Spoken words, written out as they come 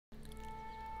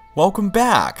Welcome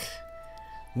back!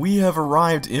 We have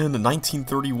arrived in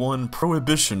 1931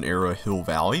 Prohibition-era Hill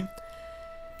Valley,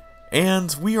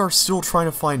 and we are still trying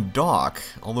to find Doc,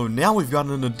 although now we've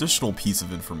gotten an additional piece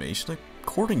of information.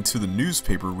 According to the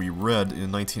newspaper we read in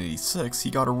 1986,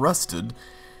 he got arrested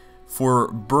for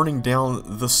burning down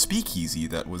the speakeasy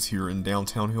that was here in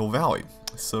downtown Hill Valley.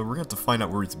 So we're going to have to find out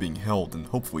where he's being held and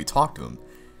hopefully talk to him.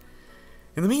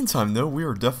 In the meantime, though, we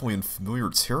are definitely in familiar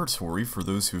territory for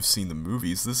those who have seen the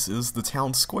movies. This is the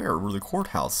town square where the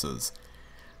courthouse is.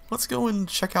 Let's go and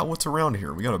check out what's around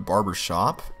here. We got a barber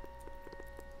shop.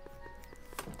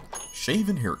 Shave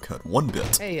and haircut, 1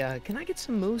 bit. Hey, can I get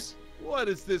some moose? What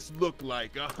does this look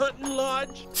like, a hunting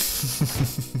lodge?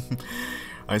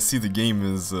 I see the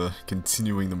game is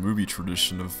continuing the movie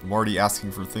tradition of Marty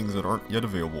asking for things that aren't yet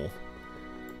available.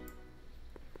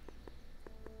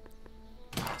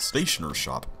 Stationer's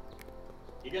shop.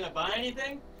 You gonna buy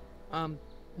anything?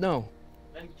 No.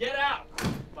 Then get out,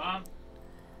 Bob.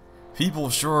 People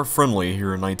sure are friendly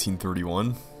here in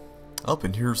 1931. Up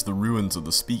and here's the ruins of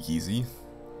the speakeasy.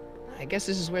 I guess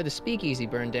this is where the speakeasy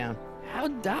burned down.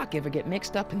 How'd Doc ever get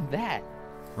mixed up in that?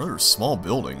 Rather small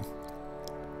building.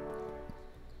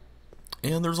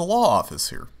 And there's a law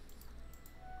office here.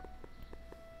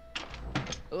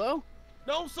 Hello?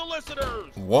 No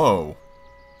solicitors! Whoa.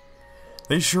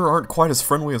 They sure aren't quite as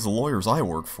friendly as the lawyers I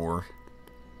work for.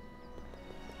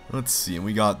 Let's see, and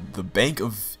we got the Bank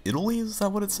of Italy, is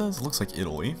that what it says? It looks like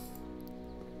Italy.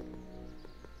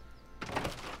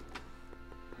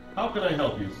 How can I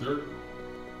help you, sir?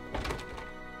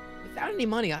 Without any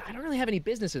money, I don't really have any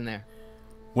business in there.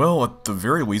 Well, at the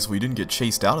very least, we didn't get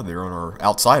chased out of there on our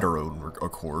outside our own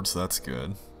accord, so that's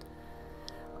good.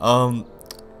 I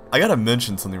gotta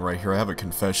mention something right here. I have a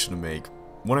confession to make.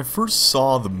 When I first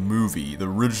saw the movie, the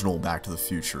original Back to the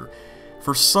Future,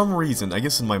 for some reason, I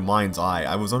guess in my mind's eye,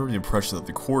 I was under the impression that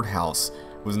the courthouse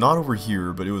was not over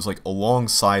here, but it was like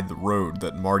alongside the road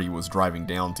that Marty was driving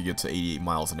down to get to 88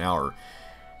 miles an hour.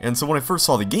 And so when I first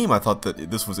saw the game, I thought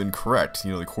that this was incorrect,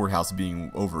 you know, the courthouse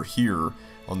being over here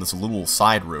on this little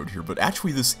side road here. But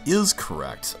actually this is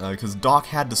correct, because Doc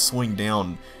had to swing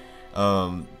down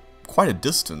quite a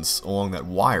distance along that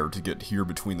wire to get here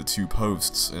between the two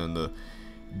posts and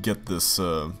get this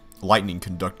lightning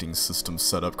conducting system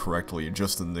set up correctly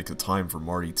just in the nick of time for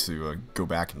Marty to go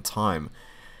back in time.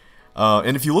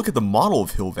 And if you look at the model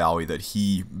of Hill Valley that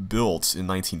he built in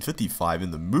 1955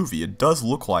 in the movie, it does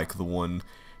look like the one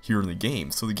here in the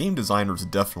game. So the game designers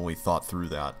definitely thought through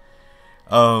that.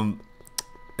 And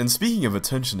speaking of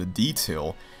attention to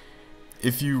detail,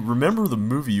 if you remember the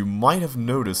movie, you might have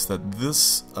noticed that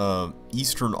this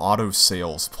Eastern Auto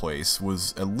Sales place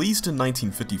was at least in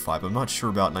 1955. I'm not sure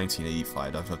about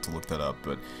 1985. I'd have to look that up,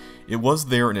 but it was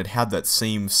there, and it had that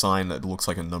same sign that looks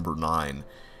like a number 9.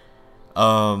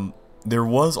 There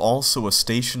was also a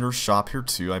stationer's shop here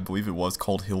too. I believe it was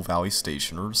called Hill Valley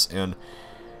Stationers, and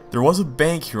there was a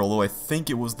bank here, although I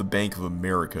think it was the Bank of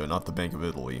America, not the Bank of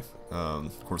Italy.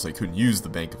 Of course, I couldn't use the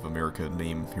Bank of America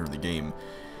name here in the game.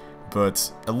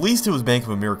 But at least it was Bank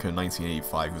of America in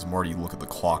 1985, because Marty looked at the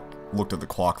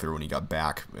clock there when he got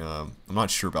back. I'm not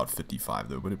sure about 55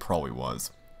 though, but it probably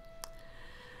was.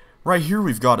 Right here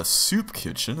we've got a soup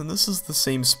kitchen, and this is the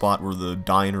same spot where the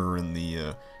diner and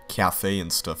the cafe and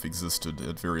stuff existed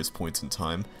at various points in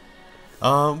time.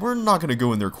 We're not going to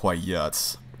go in there quite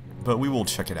yet, but we will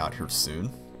check it out here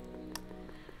soon.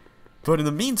 But in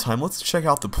the meantime, let's check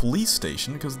out the police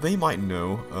station, because they might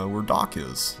know where Doc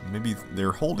is. Maybe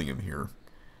they're holding him here.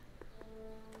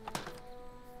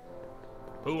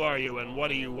 Who are you and what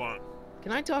do you want?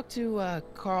 Can I talk to,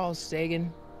 Carl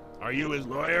Sagan? Are you his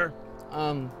lawyer?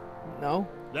 No.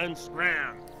 Then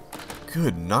scram.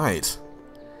 Good night.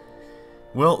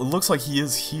 Well, it looks like he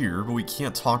is here, but we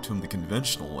can't talk to him the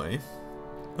conventional way.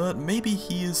 But maybe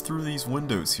he is through these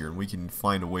windows here, and we can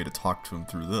find a way to talk to him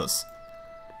through this.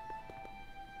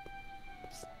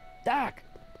 Doc!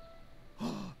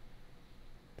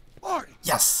 Marty!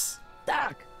 Yes!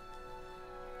 Doc!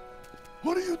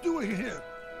 What are you doing here?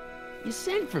 You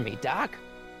sent for me, Doc.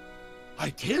 I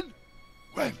did?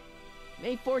 When?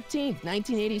 May 14th,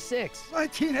 1986.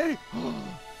 1980?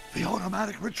 The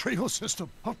automatic retrieval system,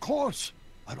 of course.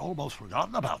 I'd almost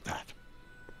forgotten about that.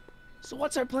 So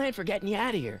what's our plan for getting you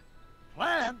out of here?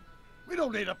 Plan? We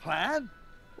don't need a plan.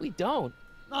 We don't.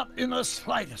 Not in the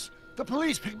slightest. The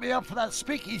police picked me up for that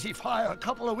speakeasy fire a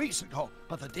couple of weeks ago,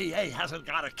 but the DA hasn't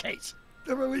got a case.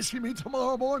 They're releasing me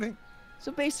tomorrow morning. So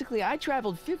basically, I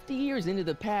traveled 50 years into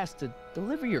the past to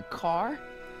deliver your car?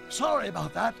 Sorry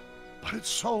about that, but it's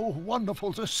so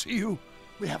wonderful to see you.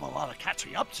 We have a lot of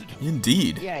catching up to do.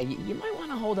 Indeed. Yeah, you might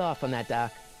want to hold off on that,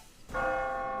 Doc.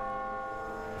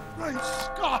 Great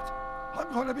Scott!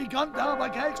 I'm going to be gunned down by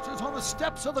gangsters on the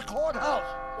steps of the courthouse.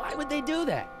 Why would they do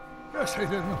that? Guess they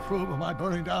didn't approve of my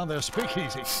burning down their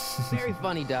speakeasy. Very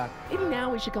funny, Doc. Maybe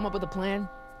now we should come up with a plan.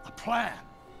 A plan,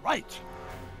 right?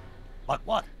 But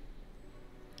what?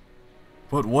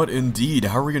 But what indeed?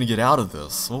 How are we going to get out of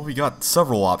this? Well, we got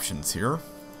several options here.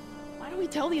 Why don't we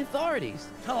tell the authorities?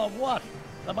 Tell them what?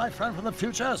 That my friend from the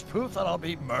future has proof that I'll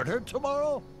be murdered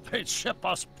tomorrow? They'd ship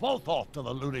us both off to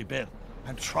the loony bin.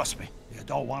 And trust me, you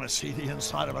don't want to see the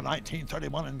inside of a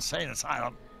 1931 insane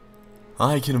asylum.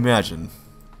 I can imagine.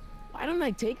 Why don't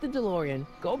I take the DeLorean,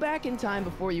 go back in time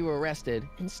before you were arrested,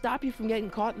 and stop you from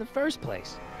getting caught in the first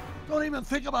place? Don't even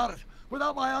think about it.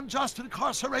 Without my unjust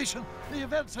incarceration, the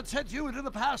events that sent you into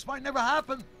the past might never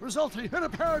happen, resulting in a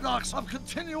paradox of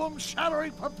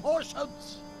continuum-shattering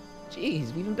proportions.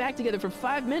 Jeez, we've been back together for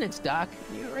 5 minutes, Doc.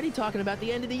 You're already talking about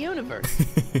the end of the universe.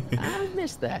 I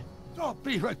missed that. Don't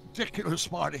be ridiculous,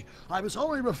 Marty. I was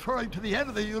only referring to the end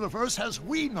of the universe as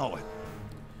we know it.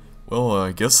 Well,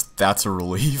 I guess that's a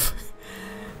relief.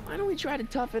 Why don't we try to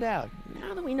tough it out?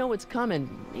 Now that we know what's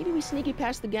coming, maybe we sneak it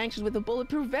past the gangsters with a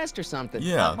bulletproof vest or something.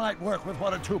 Yeah. That might work with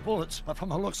 1 or 2 bullets, but from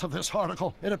the looks of this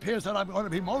article, it appears that I'm going to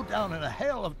be mowed down in a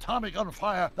hail of Tommy gun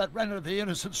fire that rendered the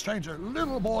innocent stranger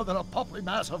little more than a pulpy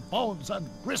mass of bones and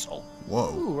gristle.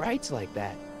 Whoa. Who writes like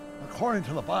that? According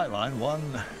to the byline, one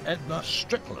Edna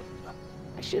Strickland.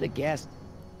 I should have guessed.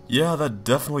 Yeah, that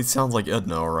definitely sounds like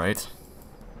Edna, alright.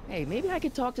 Hey, maybe I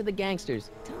could talk to the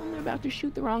gangsters. Tell them they're about to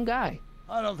shoot the wrong guy.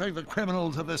 I don't think the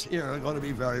criminals of this era are going to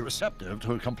be very receptive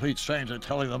to a complete stranger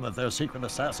telling them that their secret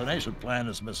assassination plan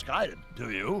is misguided, do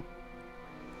you?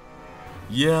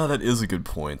 Yeah, that is a good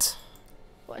point.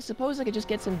 Well, I suppose I could just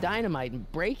get some dynamite and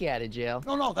break you out of jail.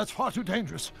 No, that's far too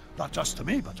dangerous. Not just to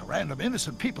me, but to random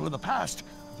innocent people in the past.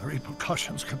 The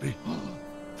repercussions could be...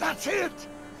 That's it!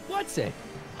 What's it?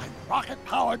 My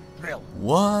rocket-powered drill.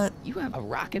 What? You have a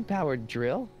rocket-powered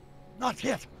drill? Not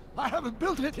yet. I haven't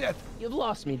built it yet. You've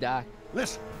lost me, Doc.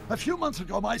 Listen, a few months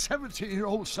ago, my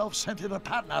 17-year-old self sent in a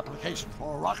patent application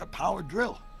for a rocket-powered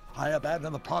drill. I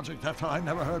abandoned the project after I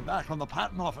never heard back from the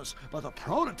patent office, but the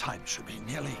prototype should be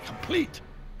nearly complete.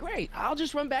 Great, I'll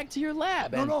just run back to your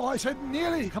lab and... No, I said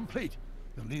nearly complete.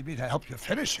 You'll need me to help you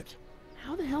finish it.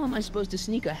 How the hell am I supposed to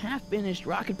sneak a half-finished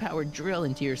rocket-powered drill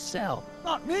into your cell?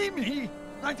 Not me.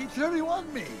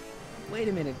 1931 me. Wait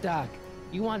a minute, Doc.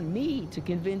 You want me to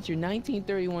convince your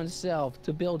 1931 self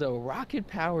to build a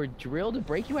rocket-powered drill to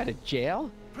break you out of jail?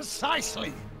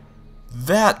 Precisely.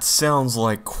 That sounds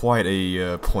like quite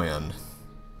a plan.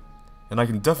 And I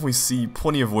can definitely see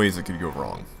plenty of ways it could go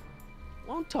wrong.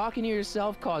 Won't talking to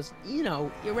yourself cause,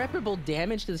 irreparable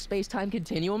damage to the space-time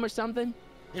continuum or something?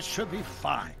 It should be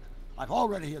fine. I've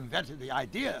already invented the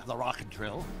idea of the rocket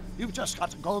drill. You've just got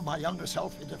to goad my younger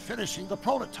self into finishing the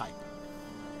prototype.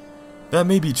 That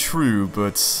may be true,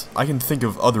 but I can think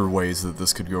of other ways that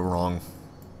this could go wrong.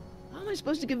 How am I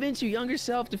supposed to convince your younger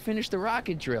self to finish the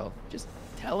rocket drill? Just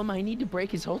tell him I need to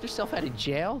break his older self out of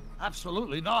jail?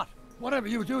 Absolutely not. Whatever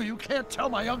you do, you can't tell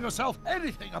my younger self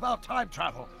anything about time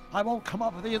travel. I won't come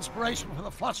up with the inspiration for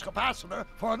the flux capacitor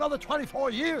for another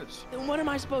 24 years. Then what am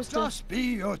I supposed to... Just be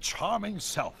your charming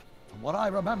self. From what I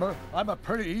remember, I'm a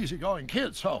pretty easygoing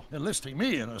kid, so enlisting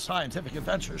me in a scientific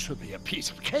adventure should be a piece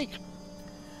of cake.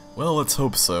 Well, let's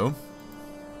hope so.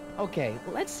 Okay,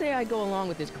 let's say I go along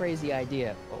with this crazy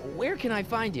idea. Where can I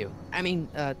find you? I mean,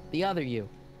 the other you.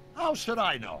 How should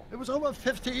I know? It was over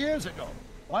 50 years ago.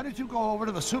 Why don't you go over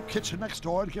to the soup kitchen next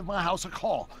door and give my house a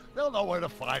call? They'll know where to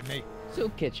find me.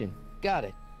 Soup kitchen. Got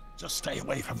it. Just stay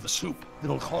away from the soup.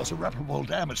 It'll cause irreparable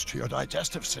damage to your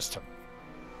digestive system.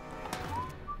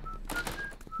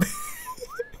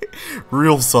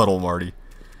 Real subtle, Marty.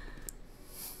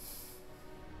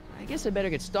 I guess I better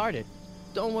get started.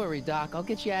 Don't worry, Doc. I'll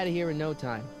get you out of here in no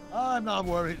time. I'm not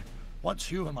worried.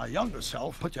 Once you and my younger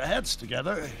self put your heads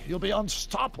together, you'll be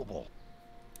unstoppable.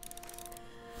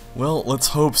 Well, let's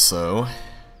hope so.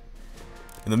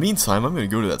 In the meantime, I'm going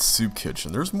to go to that soup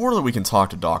kitchen. There's more that we can talk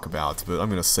to Doc about, but I'm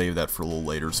going to save that for a little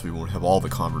later so we won't have all the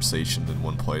conversation in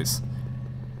one place.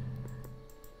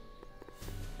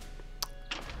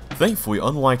 Thankfully,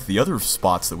 unlike the other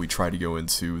spots that we try to go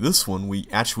into, this one we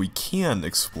actually can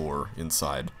explore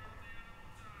inside.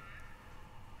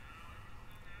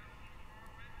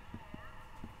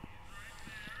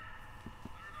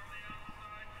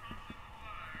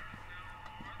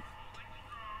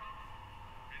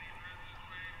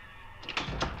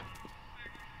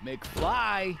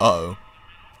 McFly! Uh-oh.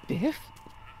 Biff?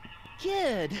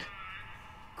 Kid!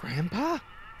 Grandpa?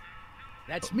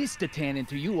 That's Mr. Tannen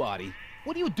to you, Artie.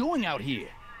 What are you doing out here?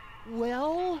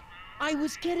 Well, I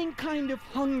was getting kind of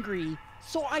hungry,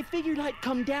 So I figured I'd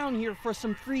come down here for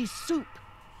some free soup.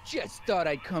 Just thought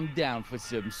I'd come down for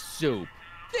some soup.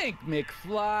 Think,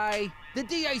 McFly. The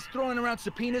DA's throwing around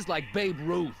subpoenas like Babe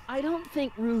Ruth. I don't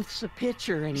think Ruth's a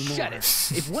pitcher anymore. Shut it.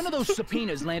 If one of those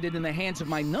subpoenas landed in the hands of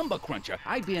my number cruncher,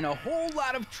 I'd be in a whole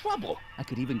lot of trouble. I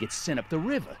could even get sent up the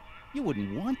river. You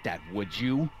wouldn't want that, would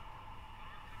you?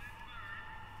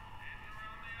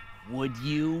 Would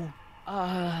you?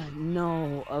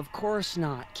 No, of course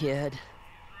not, kid.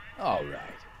 All right.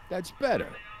 That's better.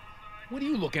 What are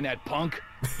you looking at, punk?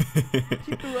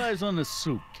 Keep your eyes on the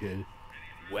soup, kid.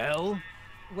 Well,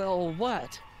 Well,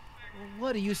 what?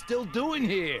 what are you still doing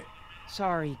here?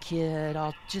 Sorry, kid.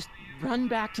 I'll just run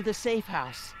back to the safe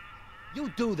house.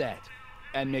 You do that.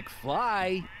 And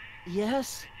McFly,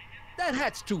 Yes? that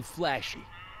hat's too flashy.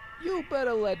 You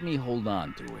better let me hold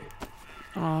on to it.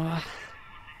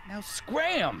 Now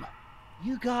scram!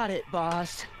 You got it,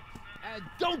 boss. And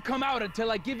don't come out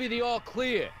until I give you the all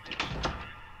clear.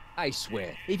 I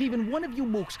swear, if even one of you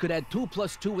mooks could add 2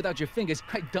 + 2 without your fingers,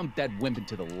 I'd dump that wimp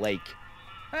into the lake.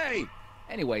 Hey!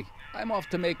 Anyway, I'm off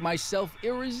to make myself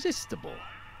irresistible.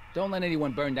 Don't let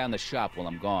anyone burn down the shop while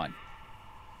I'm gone.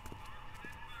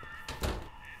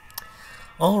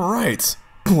 Alright.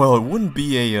 Well, it wouldn't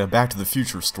be a Back to the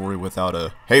Future story without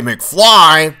a "Hey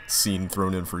McFly" scene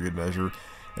thrown in for good measure.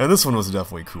 And this one was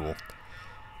definitely cool.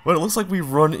 But it looks like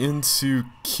we've run into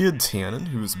Kid Tannen,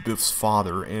 who is Biff's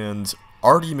father, and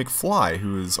Artie McFly,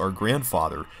 who is our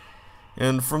grandfather.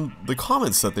 And from the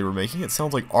comments that they were making, it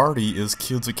sounds like Artie is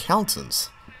Kid's accountant.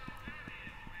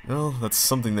 Well, that's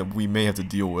something that we may have to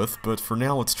deal with, but for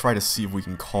now let's try to see if we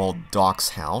can call Doc's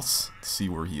house, see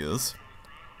where he is.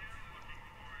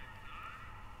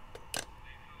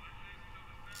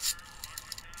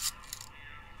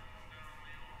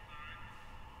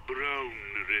 Brown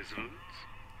residence?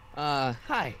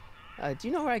 Hi. Do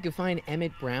you know where I could find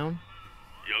Emmett Brown?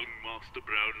 Young Master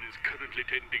Brown is currently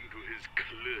tending to his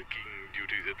clerking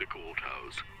duties at the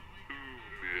courthouse. Who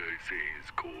may I say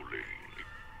is calling?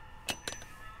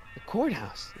 The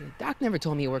courthouse? Doc never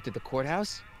told me he worked at the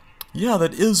courthouse. Yeah,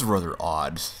 that is rather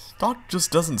odd. Doc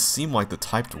just doesn't seem like the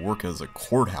type to work as a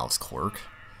courthouse clerk.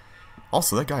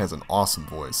 Also, that guy has an awesome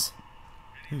voice.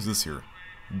 Who's this here?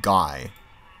 Guy.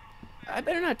 I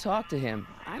better not talk to him.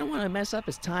 I don't want to mess up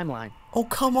his timeline. Oh,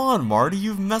 come on, Marty.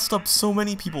 You've messed up so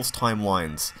many people's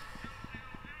timelines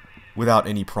without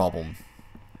any problem.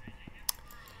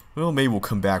 Well, maybe we'll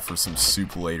come back for some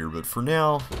soup later, but for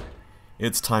now,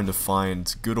 it's time to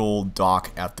find good old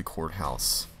Doc at the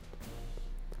courthouse.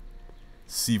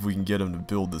 See if we can get him to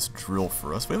build this drill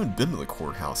for us. We haven't been to the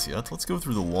courthouse yet. Let's go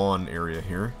through the lawn area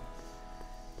here.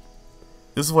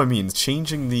 This is what I mean.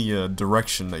 Changing the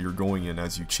direction that you're going in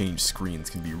as you change screens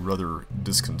can be rather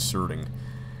disconcerting.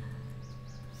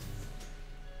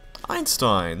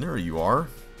 Einstein, there you are.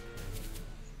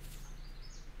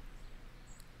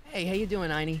 Hey, how you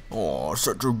doing, Einie? Oh,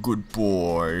 such a good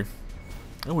boy.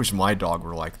 I wish my dog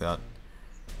were like that.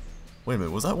 Wait a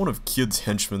minute, was that one of Kid's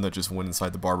henchmen that just went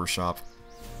inside the barber shop?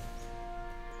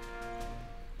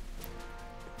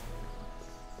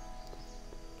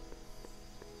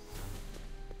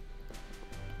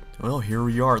 Well, here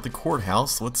we are at the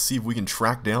courthouse. Let's see if we can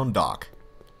track down Doc.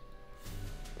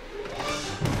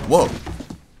 Whoa!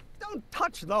 Don't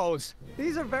touch those!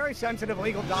 These are very sensitive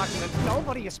legal documents.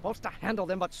 Nobody is supposed to handle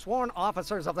them but sworn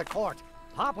officers of the court.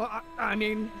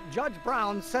 Judge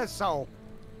Brown says so.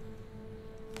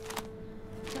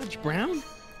 Judge Brown?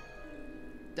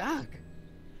 Doc.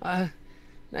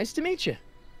 Nice to meet you.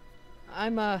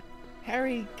 I'm,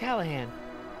 Harry Callahan.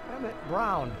 Emmett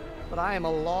Brown. But I am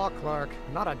a law clerk,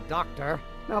 not a doctor.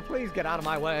 Now please get out of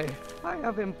my way. I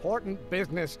have important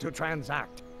business to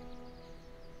transact.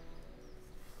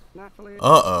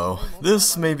 Uh-oh.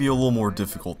 This may be a little more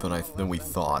difficult than we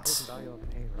thought.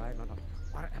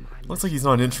 Looks like he's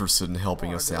not interested in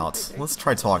helping us out. Let's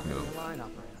try talking to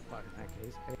him.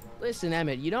 Listen,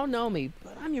 Emmett, you don't know me,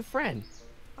 but I'm your friend.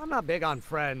 I'm not big on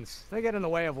friends. They get in the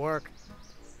way of work.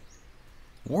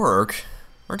 Work?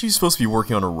 Aren't you supposed to be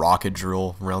working on a rocket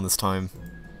drill around this time?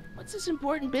 What's this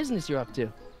important business you're up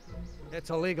to? It's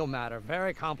a legal matter,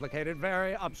 very complicated,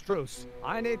 very abstruse.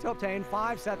 I need to obtain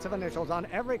 5 sets of initials on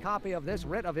every copy of this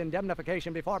writ of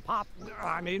indemnification before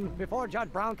before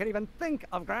Judge Brown can even think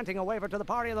of granting a waiver to the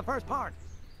party in the first part.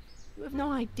 You have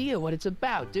no idea what it's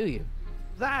about, do you?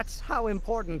 That's how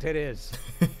important it is.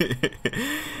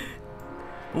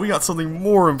 We got something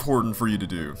more important for you to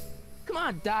do. Come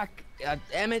on, Doc.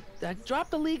 Emmett, drop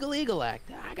the Legal Eagle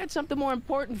Act. I got something more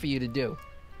important for you to do.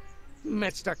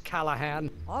 Mr.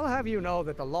 Callahan, I'll have you know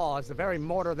that the law is the very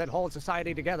mortar that holds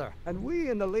society together, and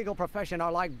we in the legal profession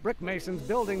are like brick masons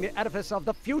building the edifice of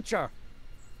the future.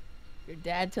 Your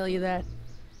dad tell you that?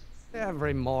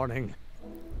 Every morning.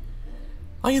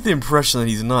 I get the impression that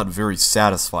he's not very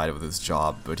satisfied with his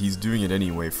job, but he's doing it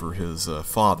anyway for his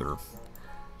father.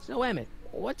 So, Emmett,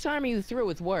 what time are you through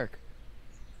with work?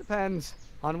 Depends.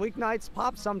 On weeknights,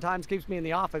 Pop sometimes keeps me in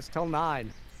the office till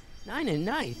 9. 9 at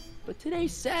night? But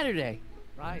today's Saturday.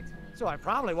 Right. So I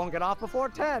probably won't get off before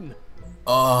 10.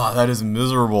 Ah, that is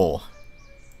miserable.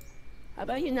 How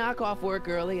about you knock off work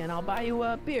early and I'll buy you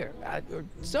a beer, or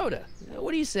soda.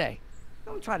 What do you say?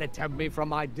 Don't try to tempt me from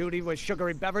my duty with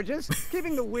sugary beverages.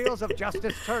 Keeping the wheels of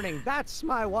justice turning, that's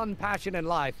my one passion in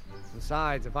life.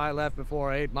 Besides, if I left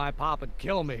before 8, my pop would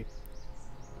kill me.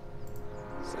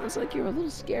 Sounds like you're a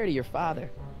little scared of your father.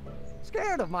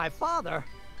 Scared of my father?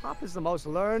 Pop is the most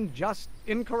learned, just,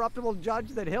 incorruptible judge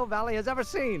that Hill Valley has ever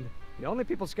seen. The only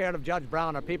people scared of Judge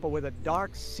Brown are people with a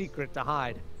dark secret to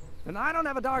hide. And I don't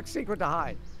have a dark secret to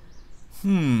hide.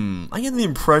 I get the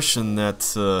impression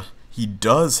that he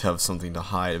does have something to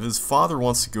hide. If his father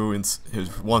wants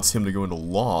wants him to go into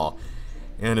law,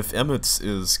 and if Emmett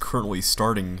is currently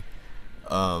starting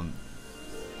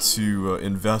to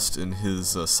invest in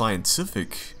his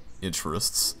scientific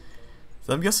interests,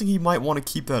 then I'm guessing he might want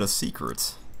to keep that a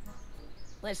secret.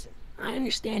 Listen, I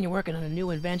understand you're working on a new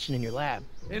invention in your lab.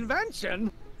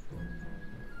 Invention?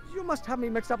 You must have me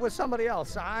mixed up with somebody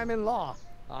else. I'm in law.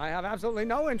 I have absolutely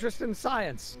no interest in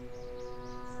science.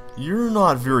 You're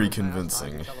not very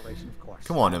convincing.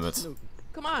 Come on, Emmett.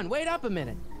 Come on, wait up a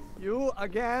minute. You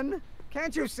again?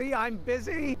 Can't you see I'm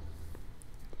busy?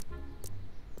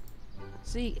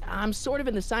 See, I'm sort of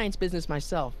in the science business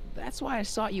myself. That's why I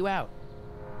sought you out.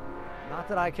 Not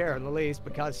that I care in the least,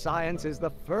 because science is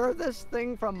the furthest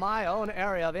thing from my own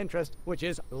area of interest, which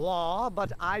is law,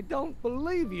 but I don't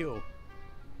believe you.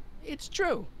 It's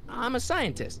true. I'm a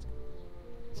scientist.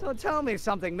 So tell me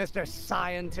something, Mr.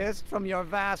 Scientist, from your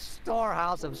vast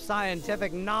storehouse of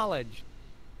scientific knowledge.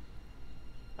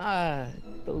 The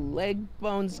leg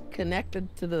bone's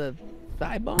connected to the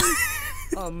thigh bone?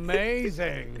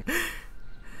 Amazing.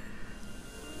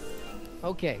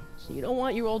 Okay, so you don't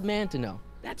want your old man to know.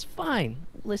 That's fine.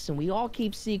 Listen, we all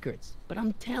keep secrets. But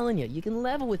I'm telling you, you can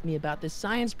level with me about this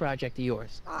science project of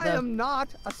yours. I am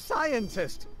not a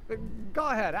scientist. Go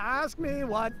ahead, ask me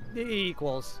what E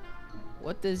equals.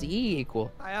 What does E equal?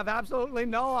 I have absolutely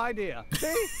no idea.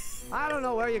 See? I don't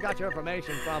know where you got your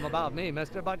information from about me,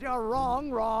 mister, but you're wrong.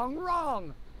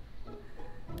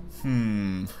 Which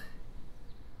brings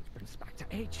us back to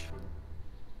H.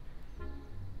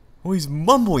 Well, he's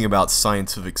mumbling about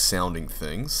scientific sounding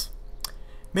things.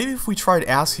 Maybe if we tried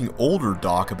asking older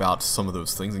Doc about some of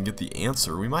those things and get the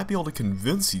answer, we might be able to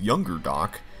convince younger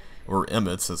Doc, or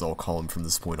Emmett, as I'll call him from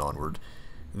this point onward,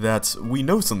 that we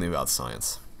know something about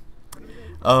science.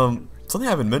 Something I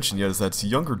haven't mentioned yet is that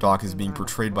younger Doc is being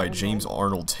portrayed by James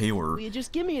Arnold Taylor. Will you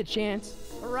just give me a chance?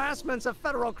 Harassment's a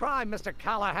federal crime, Mr.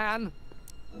 Callahan.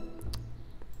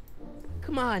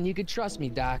 Come on, you could trust me,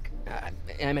 Doc.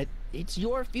 Emmett, it's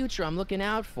your future I'm looking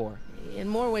out for, in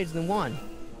more ways than one.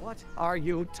 What are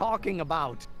you talking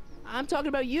about? I'm talking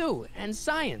about you and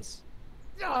science.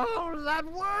 Oh, that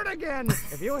word again!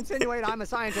 If you insinuate I'm a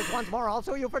scientist once more, I'll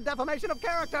sue you for defamation of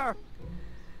character!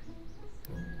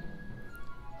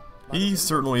 He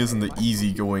certainly isn't the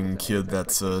easygoing kid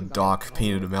that Doc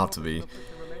painted him out to be.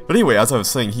 But anyway, as I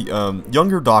was saying,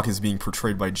 younger Doc is being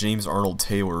portrayed by James Arnold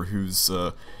Taylor, who's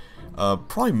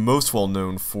probably most well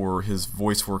known for his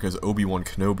voice work as Obi-Wan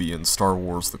Kenobi in Star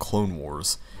Wars The Clone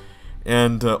Wars.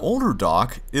 And older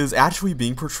Doc is actually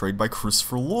being portrayed by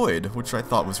Christopher Lloyd, which I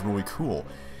thought was really cool.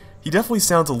 He definitely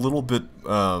sounds a little bit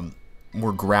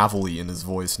more gravelly in his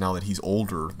voice now that he's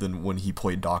older than when he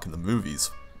played Doc in the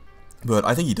movies. But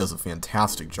I think he does a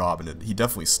fantastic job, and he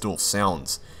definitely still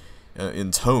sounds in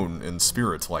tone and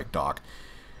spirit like Doc.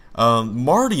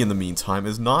 Marty, in the meantime,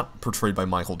 is not portrayed by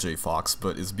Michael J. Fox,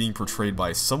 but is being portrayed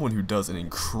by someone who does an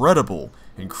incredible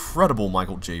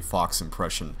Michael J. Fox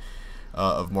impression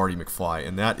of Marty McFly,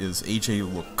 and that is A.J.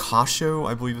 Locascio,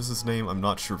 I believe is his name. I'm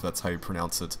not sure if that's how you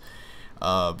pronounce it.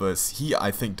 But he, I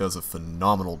think, does a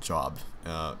phenomenal job.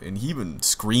 And he even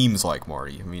screams like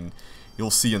Marty. I mean, you'll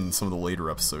see in some of the later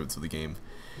episodes of the game.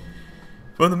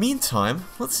 But in the meantime,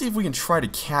 let's see if we can try to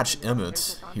catch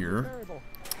Emmett here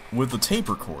with the tape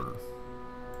recorder.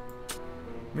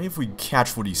 Maybe if we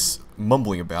catch what he's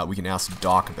mumbling about, we can ask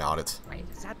Doc about it. Wait,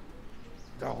 is that...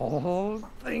 Oh,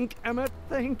 think, Emmett,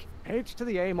 think. H to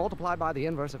the A multiplied by the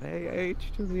inverse of A.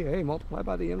 H to the A multiplied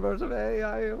by the inverse of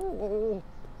A. Oh.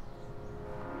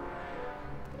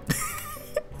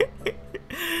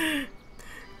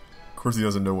 Of course he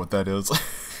doesn't know what that is.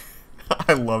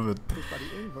 I love it.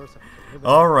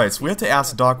 Alright, so we have to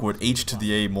ask Doc what h to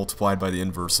the a multiplied by the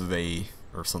inverse of a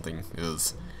or something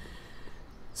is.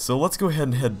 So let's go ahead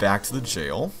and head back to the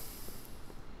jail.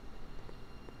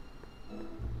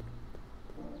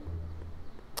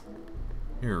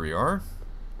 Here we are.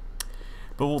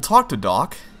 But we'll talk to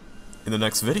Doc in the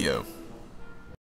next video.